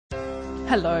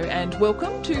Hello and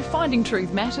welcome to Finding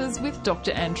Truth Matters with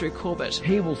Dr. Andrew Corbett.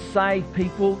 He will save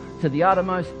people to the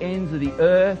uttermost ends of the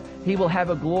earth. He will have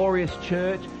a glorious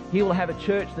church. He will have a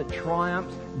church that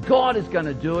triumphs. God is going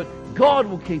to do it. God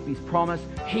will keep His promise.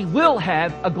 He will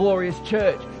have a glorious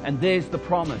church. And there's the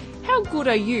promise. How good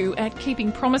are you at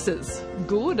keeping promises?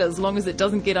 Good as long as it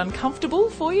doesn't get uncomfortable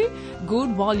for you?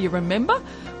 Good while you remember?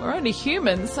 We're only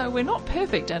human, so we're not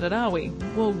perfect at it, are we?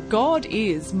 Well, God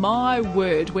is. My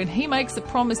word. When He makes a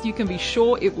promise, you can be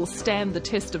sure it will stand the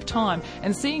test of time.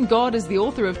 And seeing God as the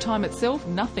author of time itself,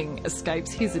 nothing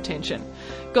escapes His attention.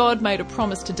 God made a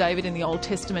promise to David in the Old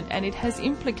Testament, and it has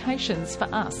implications for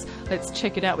us. Let's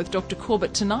check it out with Dr.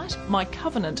 Corbett tonight, My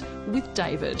Covenant with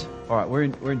David. All right, we're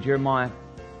in Jeremiah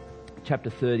chapter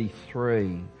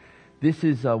 33. This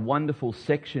is a wonderful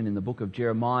section in the book of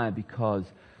Jeremiah because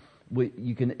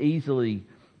you can easily,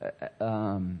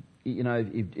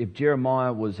 if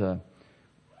Jeremiah was a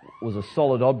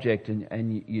solid object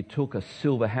and you took a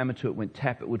silver hammer to it, went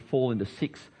tap, it would fall into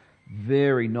 6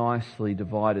 very nicely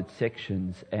divided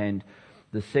sections. And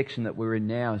the section that we're in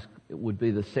now would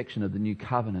be the section of the New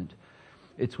Covenant.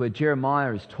 It's where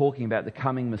Jeremiah is talking about the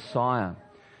coming Messiah.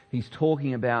 He's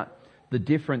talking about the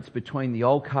difference between the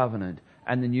Old Covenant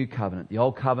and the New Covenant. The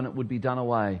Old Covenant would be done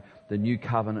away. The New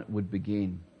Covenant would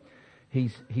begin.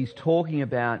 He's talking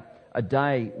about a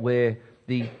day where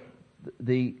the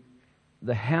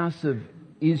house of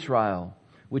Israel,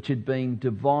 which had been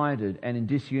divided and in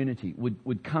disunity,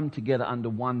 would come together under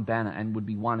one banner and would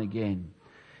be one again.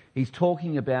 He's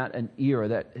talking about an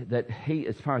era that he,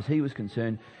 as far as he was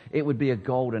concerned, it would be a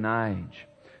golden age.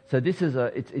 So this is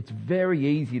it's very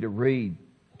easy to read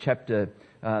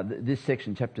this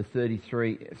section, chapter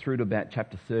 33, through to about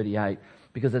chapter 38,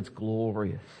 because it's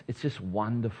glorious. It's just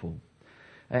wonderful.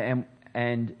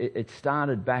 And it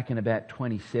started back in about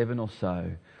 27 or so.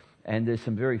 And there's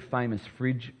some very famous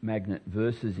fridge magnet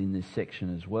verses in this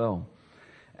section as well.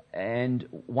 And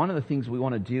one of the things we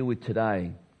want to deal with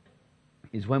today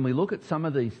is when we look at some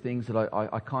of these things that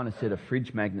I kind of said are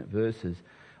fridge magnet verses,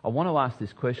 I want to ask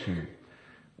this question.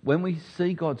 When we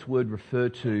see God's word refer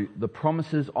to the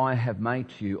promises I have made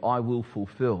to you, I will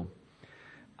fulfill,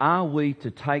 are we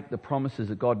to take the promises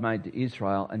that God made to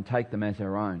Israel and take them as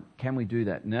our own? Can we do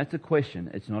that? And that's a question.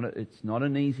 It's not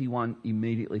an easy one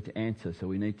immediately to answer, so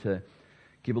we need to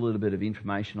give a little bit of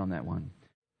information on that one.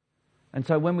 And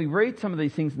so when we read some of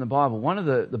these things in the Bible, one of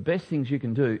the best things you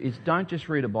can do is don't just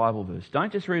read a Bible verse.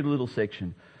 Don't just read a little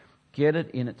section. Get it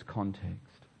in its context.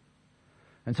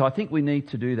 And so I think we need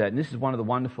to do that. And this is one of the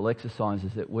wonderful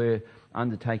exercises that we're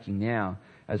undertaking now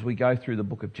as we go through the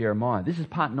book of Jeremiah. This is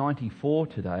part 94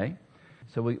 today,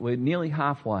 so we're nearly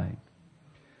halfway.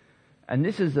 And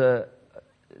this is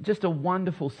just a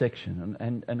wonderful section,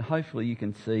 and hopefully you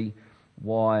can see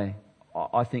why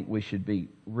I think we should be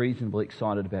reasonably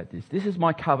excited about this. This is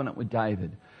my covenant with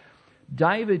David.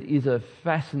 David is a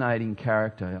fascinating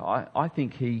character. I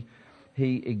think he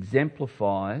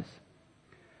exemplifies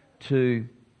to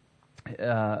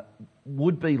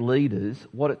would-be leaders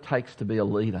what it takes to be a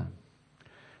leader.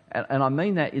 And I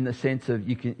mean that in the sense of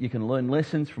you can learn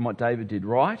lessons from what David did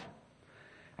right,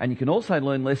 and you can also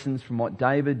learn lessons from what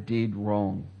David did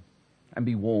wrong, and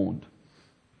be warned.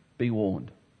 Be warned.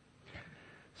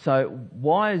 So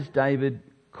why is David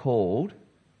called?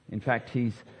 In fact,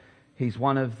 he's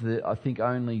one of the, I think,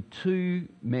 only 2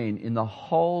 men in the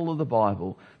whole of the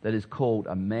Bible that is called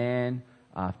a man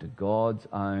after God's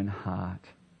own heart.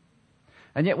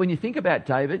 And yet when you think about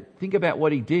David, think about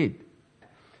what he did.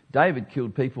 David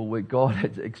killed people where God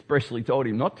had expressly told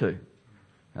him not to.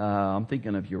 I'm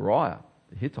thinking of Uriah,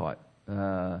 the Hittite.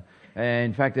 And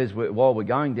in fact, while we're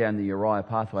going down the Uriah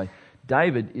pathway,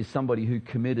 David is somebody who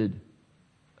committed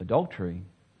adultery.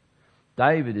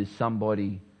 David is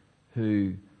somebody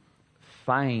who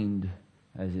feigned,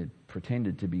 as it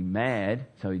pretended to be mad,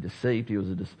 so he deceived.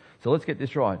 So let's get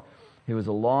this right. He was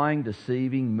a lying,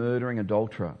 deceiving, murdering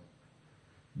adulterer.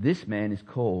 This man is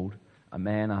called a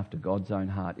man after God's own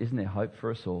heart. Isn't there hope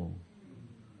for us all?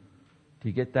 Do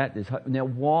you get that? There's hope. Now,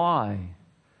 why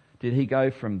did he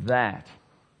go from that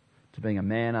to being a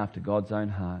man after God's own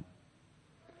heart?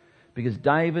 Because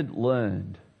David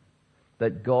learned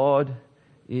that God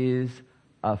is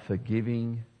a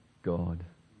forgiving God.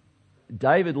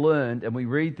 David learned, and we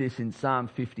read this in Psalm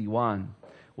 51,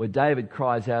 where David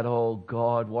cries out, "Oh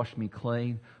God, wash me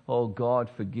clean. Oh God,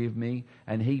 forgive me."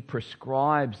 And he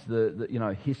prescribes the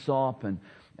hyssop and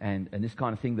this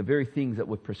kind of thing, the very things that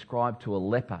were prescribed to a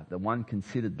leper, the one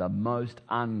considered the most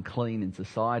unclean in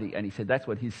society. And he said that's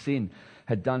what his sin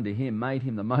had done to him, made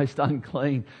him the most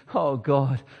unclean. Oh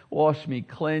God, wash me,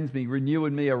 cleanse me, renew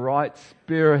in me a right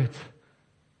spirit.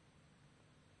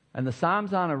 And the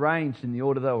Psalms aren't arranged in the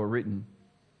order they were written,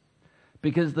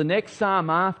 because the next psalm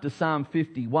after Psalm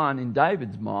 51 in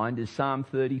David's mind is Psalm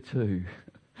 32,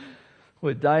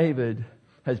 where David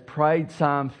has prayed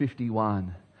Psalm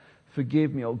 51.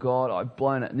 Forgive me, O God, I've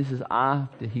blown it. And this is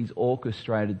after he's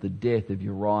orchestrated the death of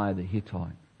Uriah the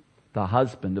Hittite, the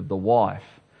husband of the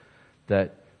wife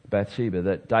that Bathsheba,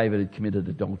 that David had committed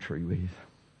adultery with.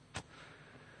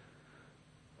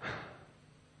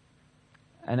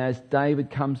 And as David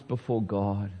comes before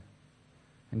God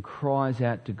and cries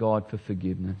out to God for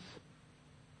forgiveness,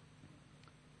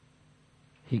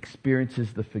 he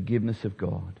experiences the forgiveness of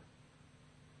God.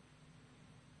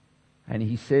 And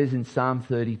he says in Psalm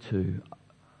 32,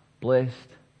 blessed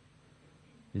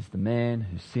is the man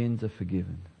whose sins are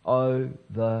forgiven. Oh,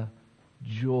 the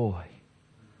joy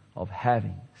of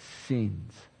having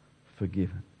sins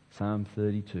forgiven. Psalm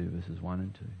 32, verses 1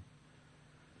 and 2.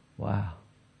 Wow.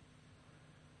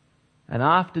 And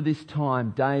after this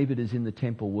time, David is in the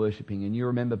temple worshipping. And you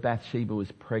remember Bathsheba was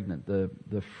pregnant,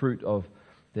 the fruit of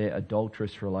their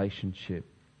adulterous relationship.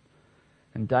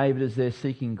 And David is there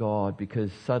seeking God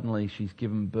because suddenly she's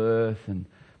given birth and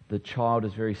the child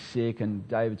is very sick, and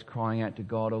David's crying out to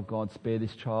God, oh God, spare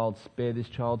this child, spare this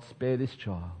child, spare this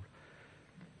child.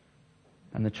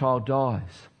 And the child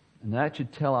dies. And that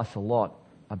should tell us a lot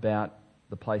about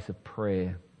the place of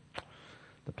prayer,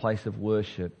 the place of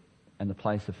worship, and the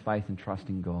place of faith and trust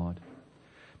in God.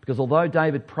 Because although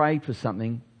David prayed for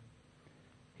something,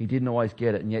 he didn't always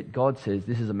get it. And yet God says,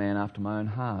 this is a man after my own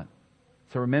heart.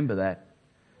 So remember that.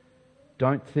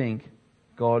 Don't think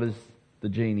God is the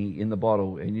genie in the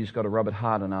bottle and you just got to rub it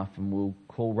hard enough and we'll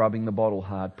call rubbing the bottle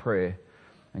hard prayer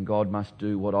and God must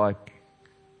do what I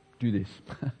do this.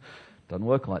 Doesn't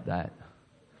work like that.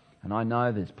 And I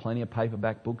know there's plenty of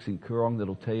paperback books in Koorong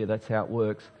that'll tell you that's how it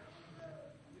works.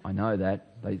 I know that.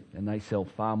 They sell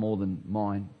far more than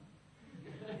mine.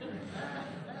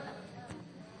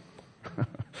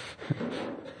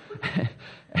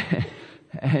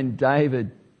 And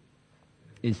David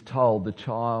is told the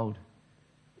child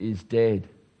is dead.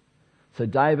 So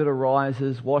David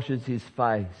arises, washes his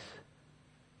face,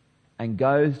 and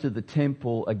goes to the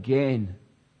temple again.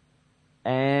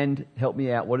 And, help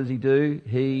me out, what does he do?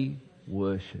 He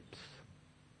worships.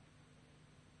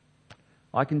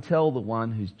 I can tell the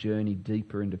one who's journeyed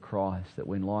deeper into Christ that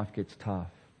when life gets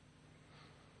tough,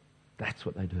 that's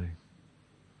what they do.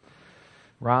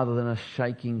 Rather than a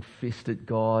shaking fist at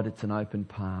God, it's an open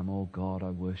palm. Oh God, I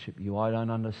worship you. I don't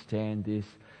understand this.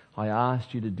 I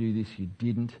asked you to do this, you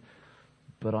didn't.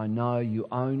 But I know you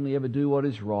only ever do what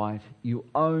is right. You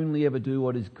only ever do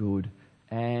what is good.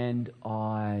 And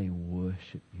I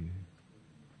worship you.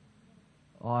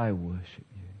 I worship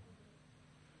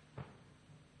you.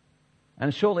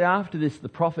 And shortly after this, the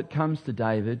prophet comes to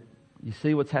David. You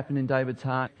see what's happened in David's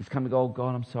heart? He's come to go, oh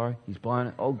God, I'm sorry. He's blown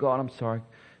it. Oh God, I'm sorry.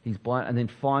 He's blown it. And then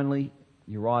finally,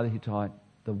 Uriah the Hittite,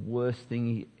 the worst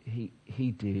thing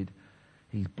he did,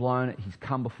 he's blown it. He's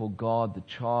come before God. The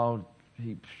child,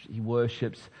 he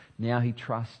worships. Now he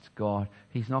trusts God.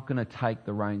 He's not going to take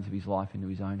the reins of his life into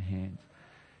his own hands.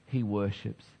 He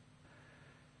worships.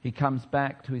 He comes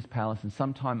back to his palace, and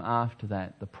sometime after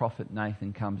that, the prophet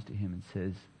Nathan comes to him and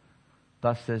says,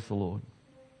 thus says the Lord,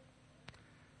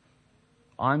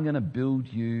 I'm going to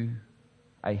build you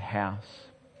a house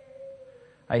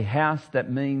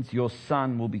that means your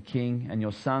son will be king, and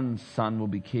your son's son will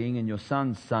be king, and your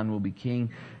son's son will be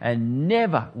king, and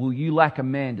never will you lack a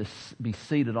man to be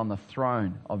seated on the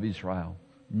throne of Israel.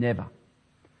 Never.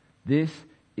 This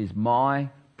is my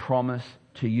promise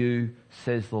to you,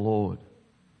 says the Lord.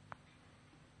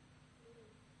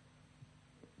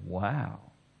 Wow.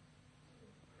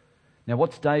 Now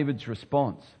what's David's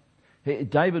response?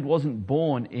 David wasn't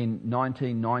born in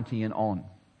 1990 and on.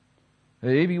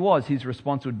 If he was, his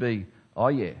response would be, oh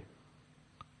yeah,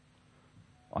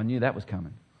 I knew that was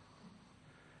coming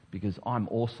because I'm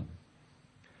awesome.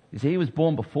 You see, he was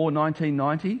born before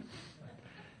 1990.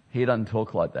 He doesn't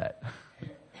talk like that.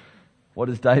 What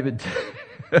does David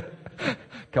do?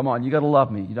 Come on, you got to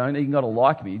love me. You don't even got to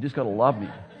like me. You just got to love me.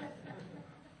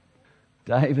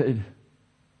 David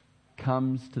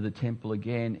comes to the temple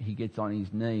again. He gets on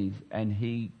his knees and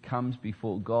he comes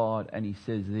before God and he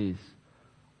says this,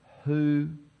 who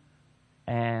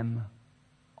am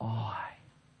I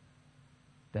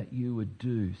that you would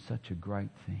do such a great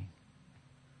thing?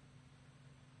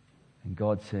 And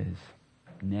God says,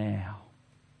 now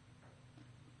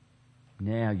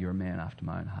you're a man after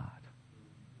my own heart.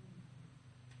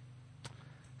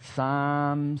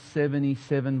 Psalm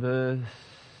 77 verse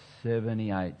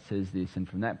 78 says this, and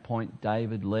from that point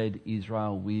David led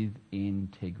Israel with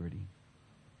integrity.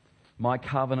 My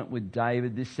covenant with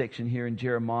David. This section here in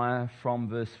Jeremiah from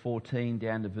verse 14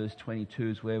 down to verse 22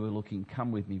 is where we're looking.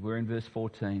 Come with me. We're in verse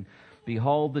 14.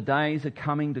 Behold, the days are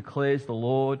coming, declares the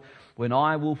Lord, when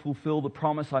I will fulfill the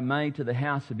promise I made to the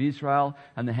house of Israel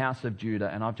and the house of Judah.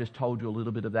 And I've just told you a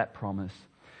little bit of that promise.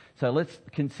 So let's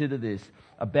consider this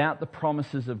about the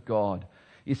promises of God.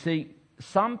 You see,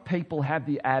 some people have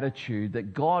the attitude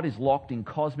that God is locked in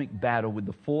cosmic battle with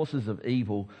the forces of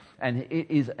evil and it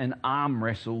is an arm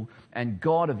wrestle and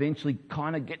God eventually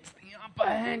kind of gets the upper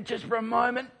hand just for a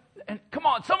moment. And come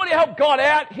on, somebody help God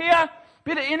out here.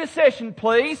 Bit of intercession,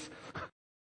 please.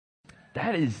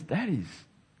 That is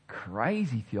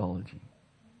crazy theology.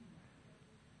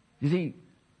 You see,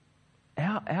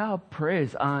 our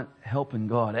prayers aren't helping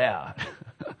God out.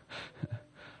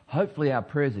 Hopefully our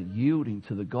prayers are yielding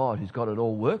to the God who's got it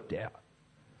all worked out.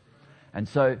 And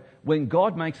so when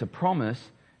God makes a promise,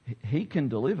 He can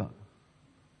deliver.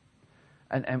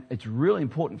 And it's really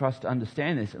important for us to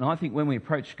understand this. And I think when we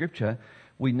approach Scripture,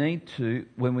 we need to,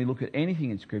 when we look at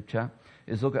anything in Scripture,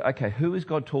 is look at, okay, who is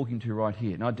God talking to right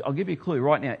here? Now, I'll give you a clue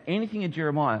right now. Anything in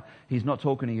Jeremiah, He's not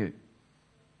talking to you.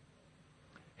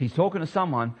 He's talking to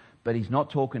someone, but He's not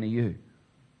talking to you.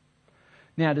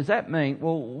 Now, does that mean,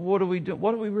 well, what do we do?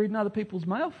 What are we reading other people's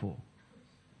mail for?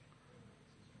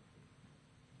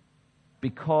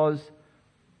 Because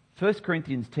 1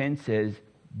 Corinthians 10 says,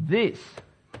 this,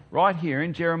 right here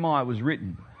in Jeremiah, was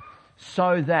written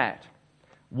so that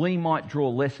we might draw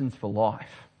lessons for life.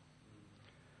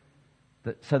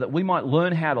 So that we might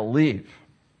learn how to live.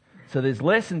 So there's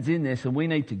lessons in this and we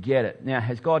need to get it. Now,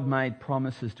 has God made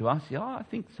promises to us? Yeah, I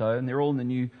think so. And they're all in the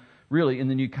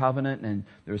new covenant, and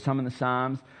there are some in the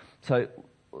Psalms. So,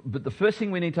 but the first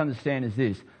thing we need to understand is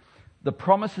this. The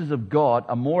promises of God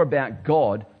are more about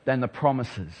God than the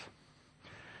promises.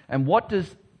 And what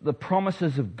does the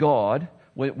promises of God,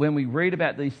 when we read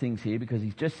about these things here, because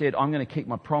He's just said, I'm going to keep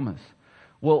my promise.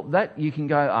 Well, that you can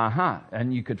go,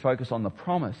 and you could focus on the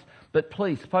promise. But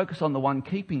please, focus on the one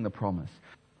keeping the promise.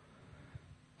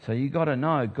 So you've got to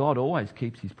know God always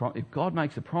keeps His promise. If God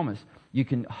makes a promise, you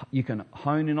can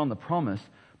hone in on the promise,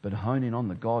 but hone in on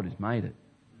the God who's made it.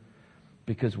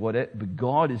 Because but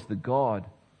God is the God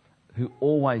who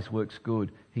always works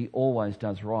good. He always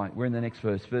does right. We're in the next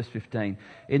verse, verse 15.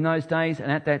 In those days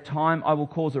and at that time, I will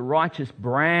cause a righteous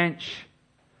branch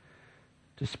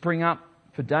to spring up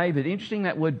for David. Interesting,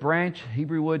 that word branch,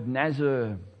 Hebrew word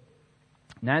nazar.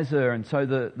 Nazar, and so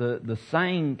the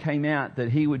saying came out that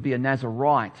he would be a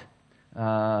Nazarite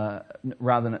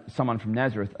rather than someone from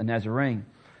Nazareth, a Nazarene.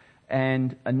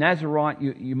 And a Nazarite,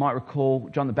 you might recall,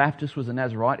 John the Baptist was a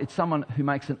Nazarite. It's someone who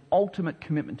makes an ultimate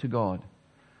commitment to God.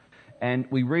 And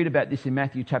we read about this in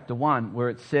Matthew chapter 1, where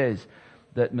it says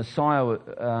that Messiah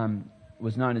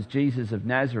was known as Jesus of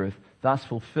Nazareth, thus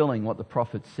fulfilling what the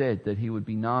prophet said, that he would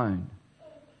be known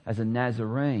as a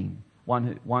Nazarene.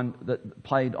 One that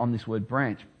played on this word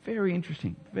branch. Very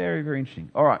interesting. Very, very interesting.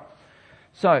 All right.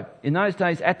 So, in those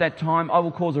days, at that time, I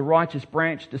will cause a righteous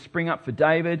branch to spring up for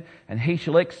David, and he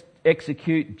shall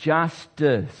execute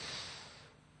justice.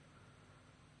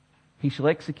 He shall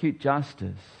execute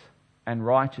justice and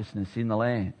righteousness in the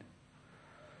land.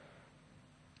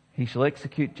 He shall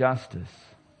execute justice.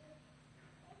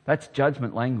 That's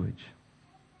judgment language.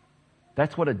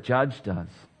 That's what a judge does.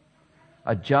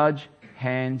 A judge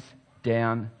hands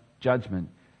down judgment.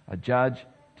 A judge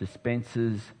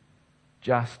dispenses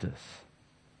justice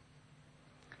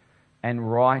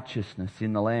and righteousness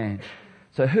in the land.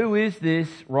 So who is this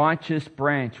righteous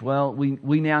branch? Well,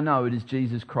 we now know it is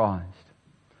Jesus Christ.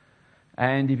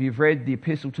 And if you've read the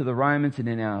epistle to the Romans, and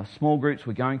in our small groups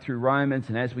we're going through Romans,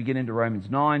 and as we get into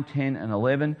Romans 9, 10 and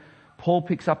 11, Paul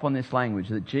picks up on this language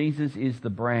that Jesus is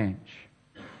the branch.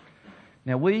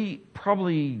 Now we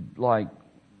probably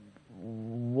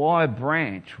why a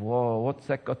branch? Whoa, what's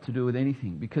that got to do with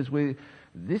anything? Because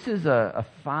this is a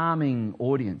farming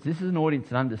audience. This is an audience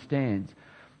that understands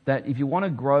that if you want to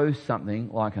grow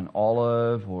something like an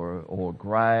olive or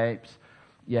grapes,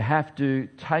 you have to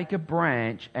take a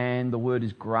branch, and the word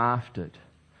is grafted.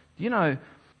 Do you know,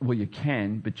 well, you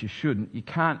can, but you shouldn't. You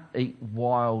can't eat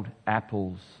wild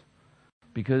apples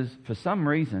because for some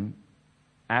reason,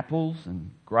 apples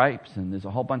and grapes, and there's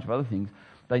a whole bunch of other things,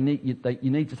 you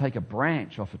need to take a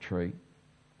branch off a tree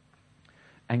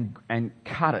and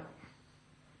cut it,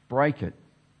 break it,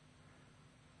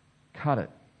 cut it,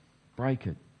 break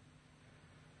it,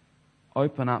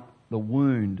 open up the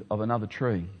wound of another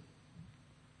tree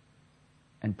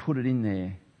and put it in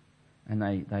there, and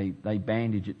they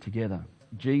bandage it together.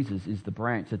 Jesus is the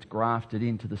branch that's grafted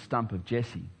into the stump of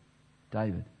Jesse,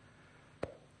 David.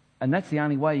 And that's the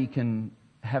only way you can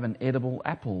have an edible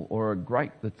apple or a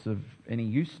grape that's of any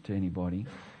use to anybody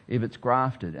if it's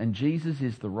grafted. And Jesus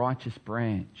is the righteous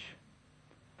branch.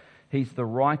 He's the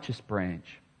righteous branch.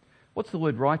 What's the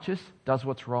word righteous? Does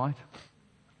what's right.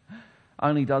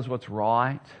 Only does what's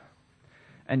right.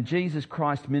 And Jesus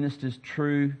Christ ministers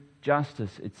true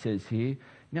justice, it says here.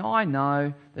 Now I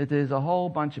know that there's a whole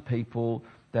bunch of people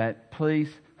that, please,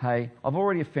 hey, I've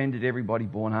already offended everybody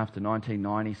born after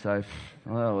 1990, so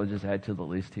we'll just add to the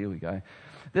list. Here we go.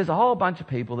 There's a whole bunch of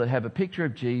people that have a picture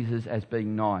of Jesus as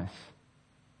being nice.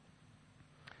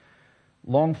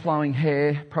 Long flowing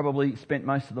hair, probably spent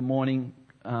most of the morning,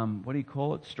 what do you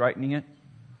call it, straightening it?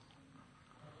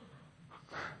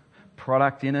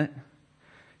 Product in it.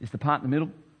 Is the part in the middle?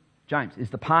 James, is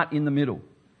the part in the middle?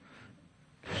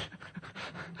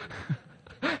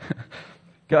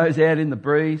 Goes out in the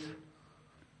breeze,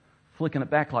 flicking it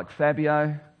back like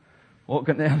Fabio,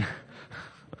 walking down.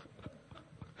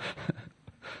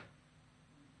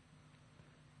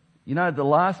 You know, the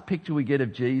last picture we get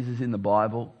of Jesus in the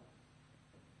Bible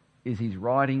is he's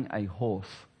riding a horse.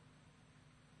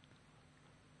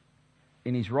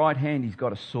 In his right hand, he's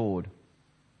got a sword.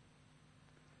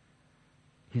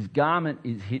 His garment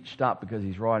is hitched up because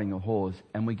he's riding a horse,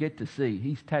 and we get to see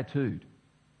he's tattooed.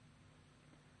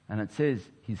 And it says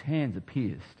his hands are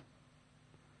pierced.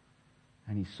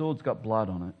 And his sword's got blood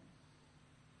on it.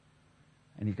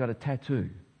 And he's got a tattoo.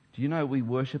 Do you know we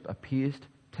worship a pierced,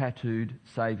 tattooed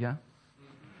Saviour?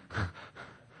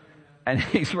 And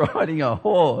he's riding a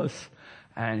horse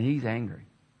and he's angry.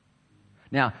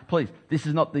 Now, please, this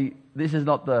is not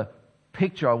the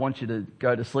picture I want you to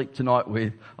go to sleep tonight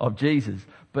with of Jesus.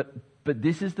 But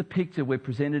this is the picture we're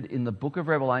presented in the book of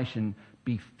Revelation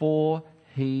before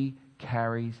he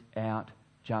carries out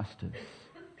justice.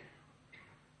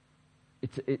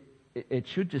 It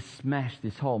should just smash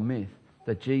this whole myth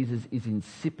that Jesus is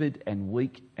insipid and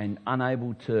weak and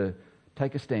unable to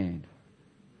take a stand.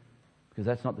 Because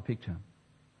that's not the picture.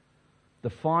 The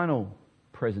final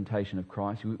presentation of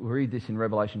Christ, we read this in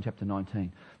Revelation chapter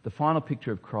 19. The final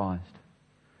picture of Christ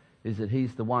is that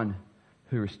he's the one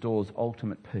who restores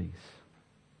ultimate peace.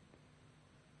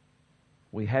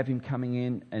 We have him coming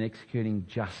in and executing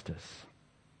justice.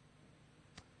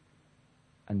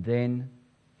 And then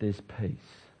there's peace.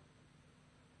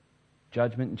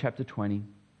 Judgment in chapter 20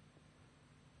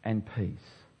 and peace.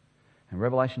 And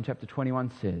Revelation chapter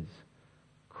 21 says,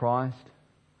 Christ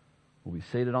will be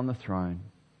seated on the throne,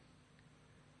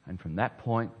 and from that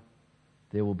point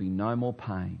there will be no more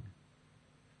pain,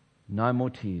 no more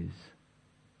tears,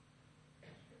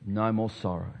 no more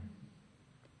sorrow.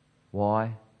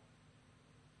 Why?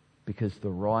 Because the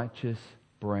righteous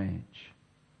branch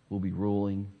will be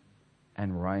ruling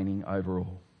and reigning over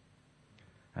all.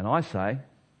 And I say,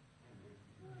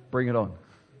 bring it on.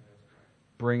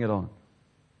 Bring it on.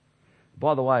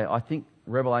 By the way, I think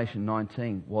Revelation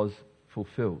 19 was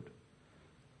fulfilled.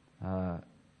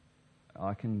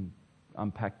 I can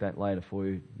unpack that later for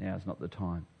you. Now is not the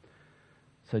time.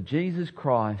 So Jesus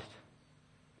Christ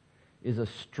is a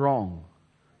strong,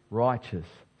 righteous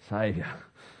Saviour.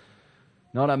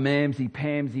 Not a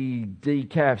mamsy-pamsy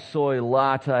decaf soy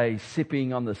latte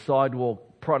sipping on the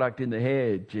sidewalk product in the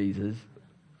hair, Jesus.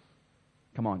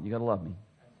 Come on, you got to love me.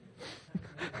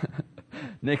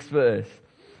 Next verse.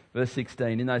 Verse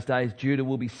 16. In those days Judah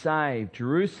will be saved.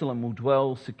 Jerusalem will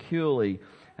dwell securely.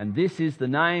 And this is the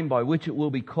name by which it will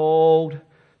be called.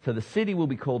 So the city will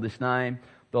be called this name.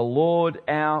 The Lord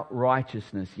our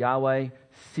righteousness. Yahweh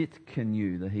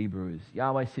Sitkenu, the Hebrews.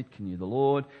 Yahweh Sitkenu, the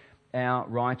Lord our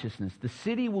righteousness. The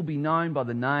city will be known by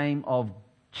the name of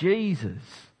Jesus.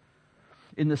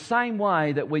 In the same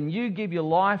way that when you give your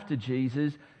life to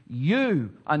Jesus,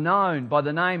 you are known by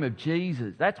the name of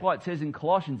Jesus. That's why it says in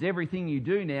Colossians, everything you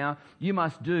do now, you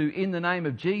must do in the name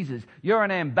of Jesus. You're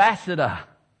an ambassador.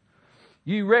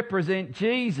 You represent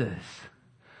Jesus.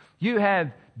 You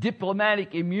have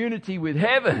diplomatic immunity with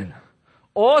heaven.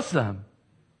 Awesome.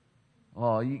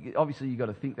 Oh, obviously you've got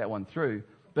to think that one through.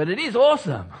 But it is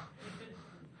awesome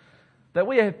that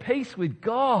we have peace with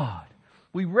God.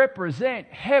 We represent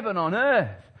heaven on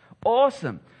earth.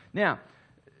 Awesome. Now,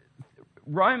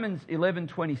 Romans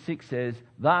 11:26 says,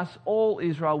 thus all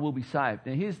Israel will be saved.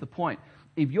 Now here's the point.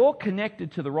 If you're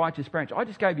connected to the righteous branch, I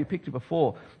just gave you a picture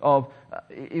before of,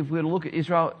 if we were to look at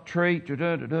Israel, tree,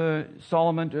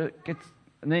 Solomon gets,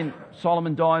 and then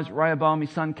Solomon dies, Rehoboam,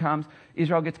 his son, comes,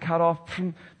 Israel gets cut off,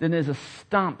 then there's a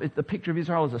stump. The picture of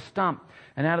Israel is a stump,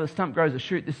 and out of the stump grows a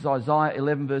shoot. This is Isaiah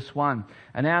 11 verse 1.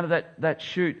 And out of that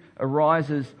shoot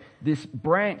arises this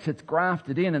branch that's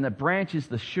grafted in, and the branch is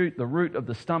the shoot, the root of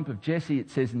the stump of Jesse, it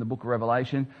says in the book of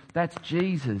Revelation. That's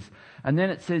Jesus. And then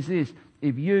it says this,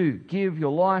 if you give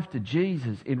your life to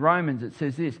Jesus, in Romans it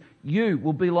says this, you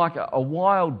will be like a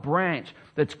wild branch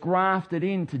that's grafted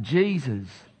into Jesus.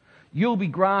 You'll be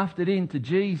grafted into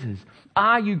Jesus.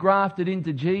 Are you grafted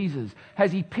into Jesus?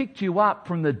 Has He picked you up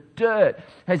from the dirt?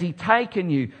 Has He taken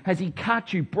you? Has He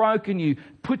cut you, broken you,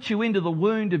 put you into the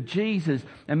wound of Jesus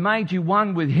and made you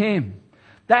one with Him?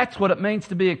 That's what it means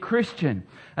to be a Christian.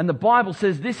 And the Bible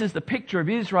says this is the picture of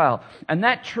Israel. And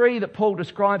that tree that Paul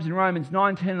describes in Romans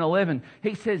 9, 10 and 11,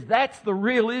 he says that's the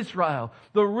real Israel,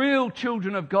 the real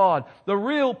children of God, the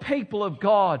real people of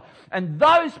God. And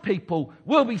those people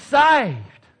will be saved.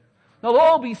 They'll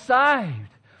all be saved.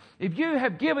 If you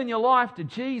have given your life to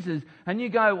Jesus and you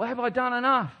go, well, have I done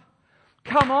enough?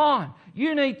 Come on.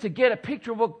 You need to get a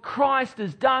picture of what Christ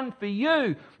has done for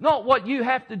you, not what you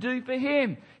have to do for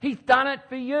Him. He's done it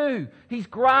for you. He's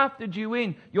grafted you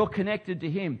in. You're connected to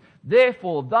Him.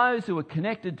 Therefore, those who are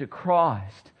connected to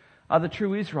Christ are the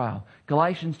true Israel.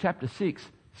 Galatians chapter 6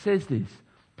 says this,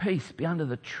 peace be unto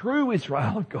the true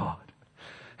Israel of God.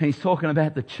 And he's talking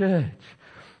about the church.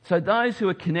 So those who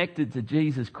are connected to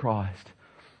Jesus Christ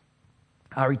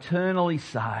are eternally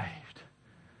saved.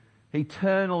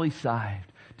 Eternally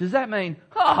saved. Does that mean,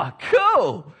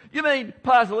 cool? You mean,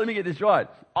 Pastor, let me get this right.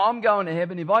 I'm going to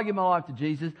heaven. If I give my life to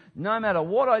Jesus, no matter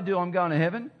what I do, I'm going to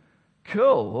heaven?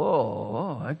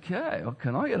 Cool. Okay. What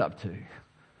can I get up to?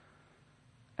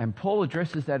 And Paul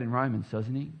addresses that in Romans,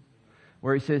 doesn't he?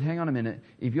 Where he says, hang on a minute.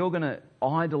 If you're going to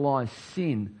idolize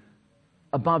sin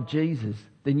above Jesus,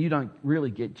 then you don't really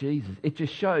get Jesus. It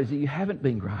just shows that you haven't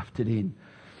been grafted in.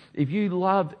 If you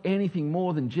love anything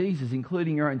more than Jesus,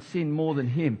 including your own sin more than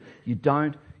Him, you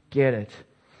don't get it.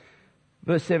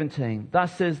 Verse 17,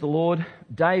 thus says the Lord,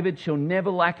 David shall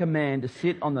never lack a man to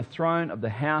sit on the throne of the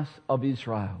house of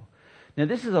Israel. Now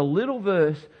this is a little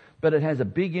verse, but it has a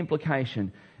big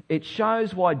implication. It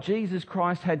shows why Jesus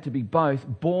Christ had to be both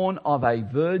born of a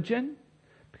virgin,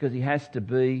 because He has to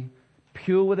be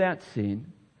pure without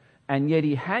sin, and yet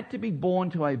He had to be born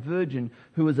to a virgin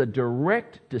who was a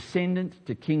direct descendant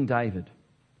to King David.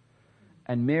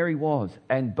 And Mary was.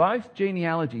 And both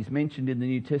genealogies mentioned in the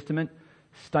New Testament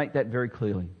state that very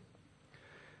clearly.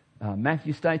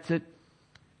 Matthew states it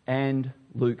and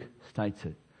Luke states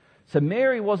it. So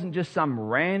Mary wasn't just some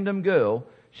random girl.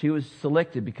 She was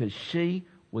selected because she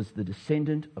was the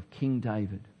descendant of King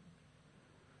David.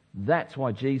 That's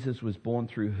why Jesus was born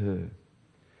through her.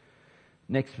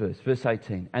 Next verse, verse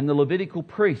 18. And the Levitical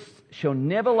priests shall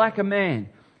never lack a man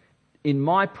in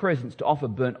my presence to offer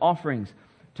burnt offerings,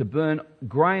 to burn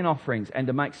grain offerings, and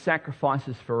to make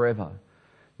sacrifices forever.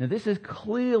 Now this is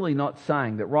clearly not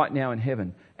saying that right now in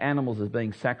heaven animals are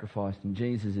being sacrificed and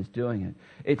Jesus is doing it.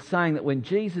 It's saying that when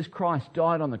Jesus Christ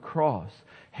died on the cross,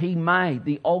 He made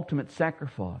the ultimate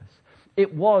sacrifice.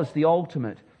 It was the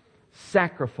ultimate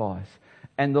sacrifice.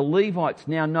 And the Levites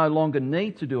now no longer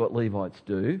need to do what Levites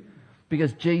do,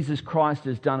 because Jesus Christ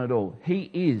has done it all. He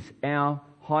is our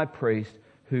high priest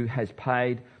who has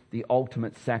paid the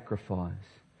ultimate sacrifice.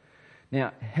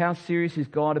 Now, how serious is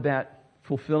God about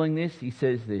fulfilling this? He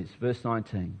says this, verse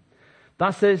 19.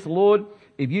 Thus says the Lord,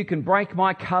 if you can break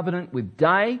my covenant with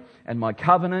day and my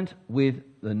covenant with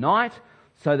the night,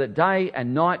 so that day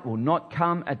and night will not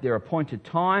come at their appointed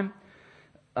time,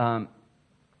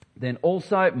 then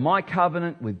also my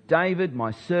covenant with David,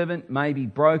 my servant, may be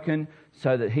broken,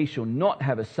 so that he shall not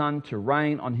have a son to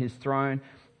reign on his throne,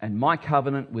 and my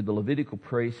covenant with the Levitical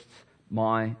priests,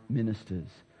 my ministers.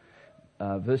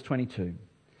 Verse 22.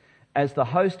 As the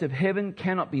host of heaven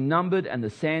cannot be numbered and the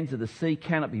sands of the sea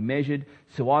cannot be measured,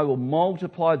 so I will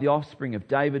multiply the offspring of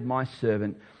David, my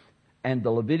servant, and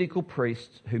the Levitical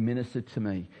priests who ministered to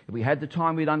me. If we had the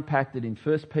time, we'd unpacked it in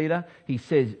 1 Peter. He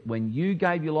says, when you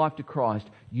gave your life to Christ,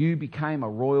 you became a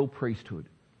royal priesthood.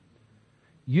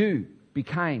 You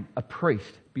became a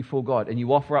priest before God, and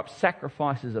you offer up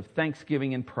sacrifices of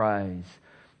thanksgiving and praise.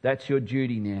 That's your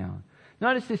duty now.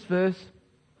 Notice this verse.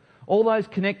 All those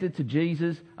connected to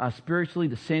Jesus are spiritually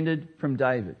descended from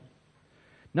David.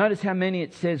 Notice how many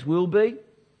it says will be.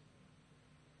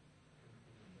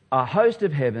 A host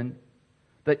of heaven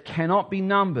that cannot be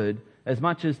numbered, as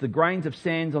much as the grains of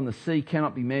sands on the sea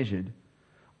cannot be measured.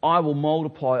 I will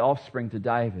multiply offspring to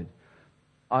David.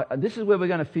 This is where we're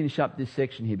going to finish up this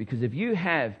section here, because if you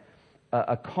have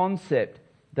a concept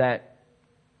that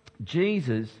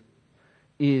Jesus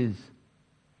is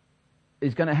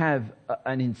going to have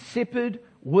an insipid,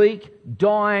 weak,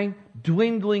 dying,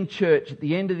 dwindling church at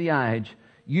the end of the age,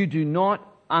 you do not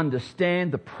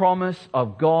understand the promise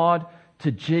of God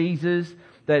to Jesus,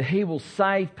 that He will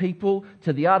save people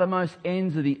to the uttermost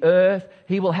ends of the earth.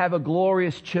 He will have a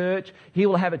glorious church. He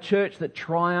will have a church that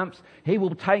triumphs. He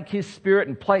will take His Spirit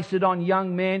and place it on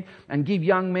young men and give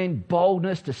young men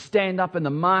boldness to stand up in the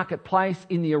marketplace,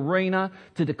 in the arena,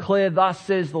 to declare, thus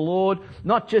says the Lord,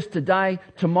 not just today,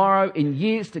 tomorrow, in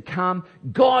years to come.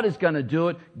 God is going to do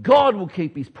it. God will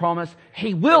keep His promise.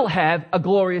 He will have a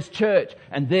glorious church.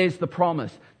 And there's the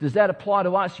promise. Does that apply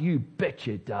to us? You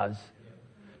betcha it does.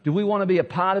 Do we want to be a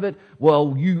part of it?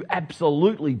 Well, you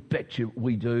absolutely betcha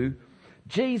we do.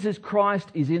 Jesus Christ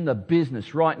is in the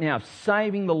business right now of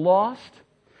saving the lost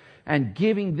and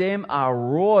giving them a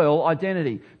royal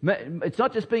identity. It's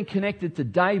not just being connected to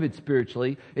David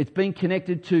spiritually, it's being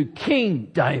connected to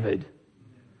King David.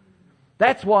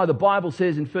 That's why the Bible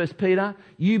says in 1 Peter,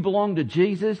 you belong to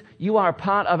Jesus, you are a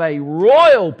part of a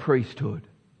royal priesthood.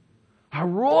 A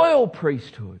royal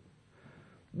priesthood.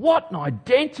 What an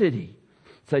identity!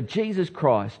 So Jesus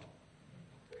Christ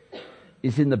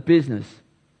is in the business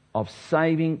of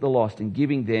saving the lost and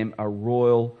giving them a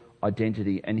royal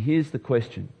identity. And here's the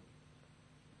question.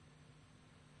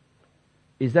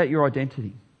 Is that your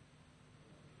identity?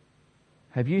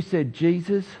 Have you said,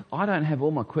 Jesus, I don't have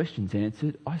all my questions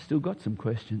answered. I still got some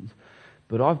questions,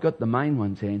 but I've got the main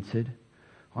ones answered.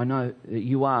 I know that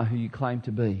you are who you claim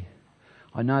to be.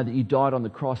 I know that you died on the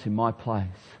cross in my place.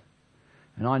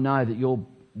 And I know that your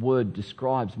word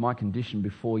describes my condition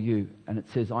before you, and it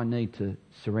says I need to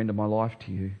surrender my life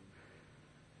to you.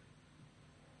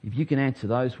 If you can answer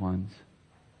those ones,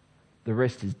 the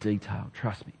rest is detail.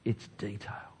 Trust me, it's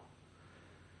detail.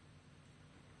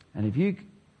 And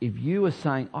if you are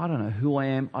saying, I don't know who I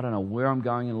am, I don't know where I'm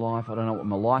going in life, I don't know what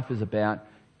my life is about,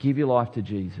 give your life to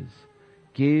Jesus.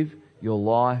 Give your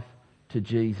life to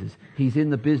Jesus. He's in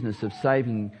the business of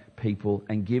saving people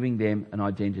and giving them an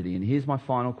identity. And here's my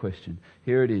final question.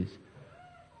 Here it is.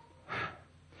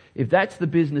 If that's the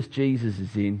business Jesus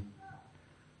is in,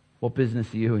 what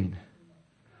business are you in?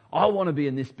 I want to be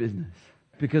in this business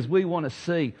because we want to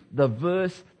see the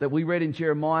verse that we read in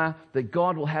Jeremiah, that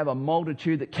God will have a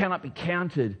multitude that cannot be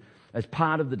counted as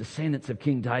part of the descendants of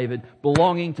King David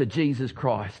belonging to Jesus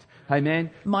Christ. Amen.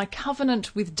 My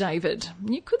covenant with David.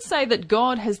 You could say that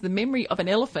God has the memory of an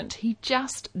elephant. He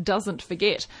just doesn't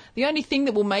forget. The only thing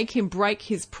that will make him break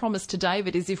his promise to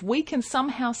David is if we can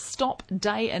somehow stop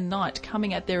day and night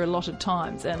coming at their allotted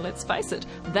times. And let's face it,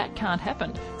 that can't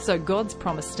happen. So God's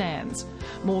promise stands.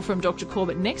 More from Dr.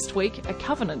 Corbett next week, a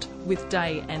covenant with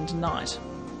day and night.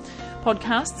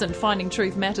 Podcasts and Finding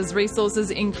Truth Matters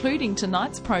resources, including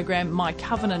tonight's program, My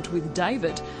Covenant with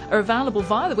David, are available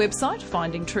via the website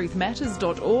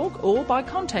findingtruthmatters.org or by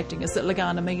contacting us at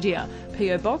Legana Media,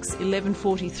 PO Box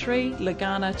 1143,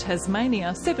 Legana,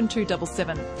 Tasmania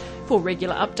 7277. For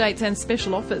regular updates and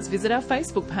special offers, visit our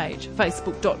Facebook page,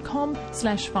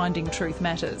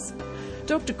 facebook.com/findingtruthmatters.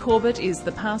 Dr. Corbett is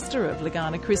the pastor of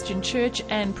Legana Christian Church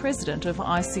and president of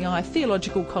ICI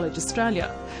Theological College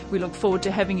Australia. We look forward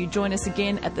to having you join us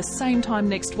again at the same time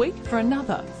next week for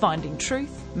another Finding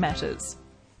Truth Matters.